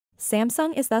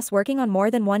Samsung is thus working on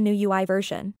more than one new UI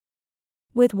version.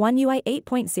 With One UI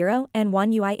 8.0 and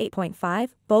One UI 8.5,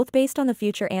 both based on the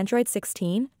future Android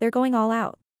 16, they're going all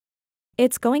out.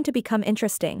 It's going to become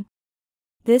interesting.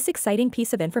 This exciting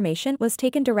piece of information was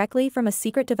taken directly from a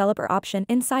secret developer option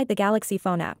inside the Galaxy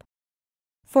phone app.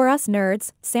 For us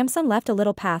nerds, Samsung left a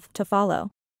little path to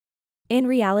follow. In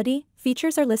reality,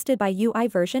 features are listed by UI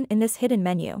version in this hidden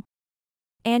menu.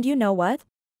 And you know what?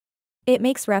 It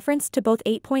makes reference to both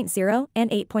 8.0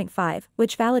 and 8.5,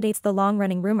 which validates the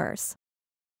long-running rumors.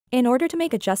 In order to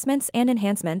make adjustments and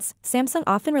enhancements, Samsung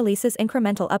often releases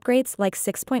incremental upgrades like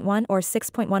 6.1 or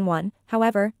 6.11,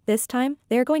 however, this time,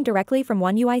 they are going directly from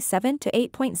One UI 7 to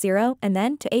 8.0 and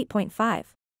then to 8.5.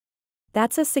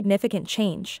 That's a significant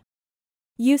change.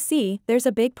 You see, there's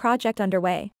a big project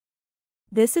underway.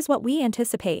 This is what we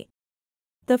anticipate.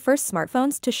 The first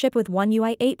smartphones to ship with One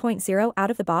UI 8.0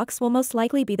 out of the box will most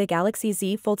likely be the Galaxy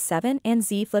Z Fold 7 and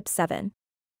Z Flip 7.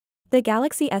 The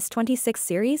Galaxy S26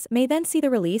 series may then see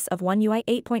the release of One UI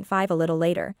 8.5 a little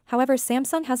later, however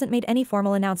Samsung hasn't made any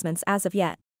formal announcements as of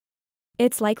yet.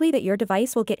 It's likely that your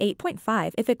device will get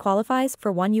 8.5 if it qualifies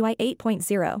for One UI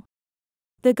 8.0.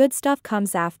 The good stuff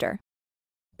comes after.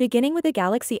 Beginning with the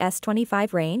Galaxy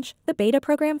S25 range, the beta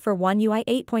program for One UI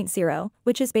 8.0,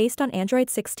 which is based on Android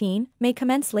 16, may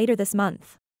commence later this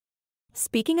month.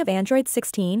 Speaking of Android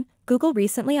 16, Google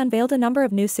recently unveiled a number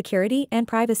of new security and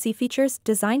privacy features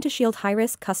designed to shield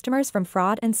high-risk customers from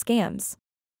fraud and scams.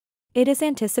 It is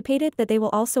anticipated that they will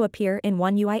also appear in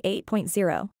One UI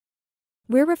 8.0.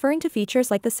 We're referring to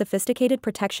features like the Sophisticated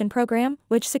Protection Program,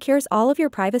 which secures all of your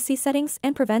privacy settings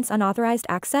and prevents unauthorized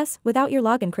access without your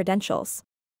login credentials.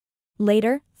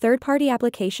 Later, third-party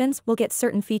applications will get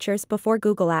certain features before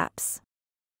Google Apps.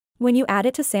 When you add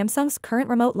it to Samsung's current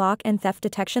remote lock and theft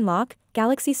detection lock,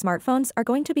 Galaxy smartphones are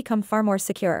going to become far more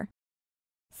secure.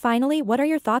 Finally, what are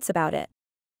your thoughts about it?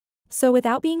 So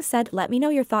without being said, let me know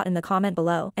your thought in the comment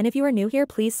below, and if you are new here,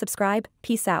 please subscribe.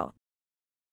 Peace out.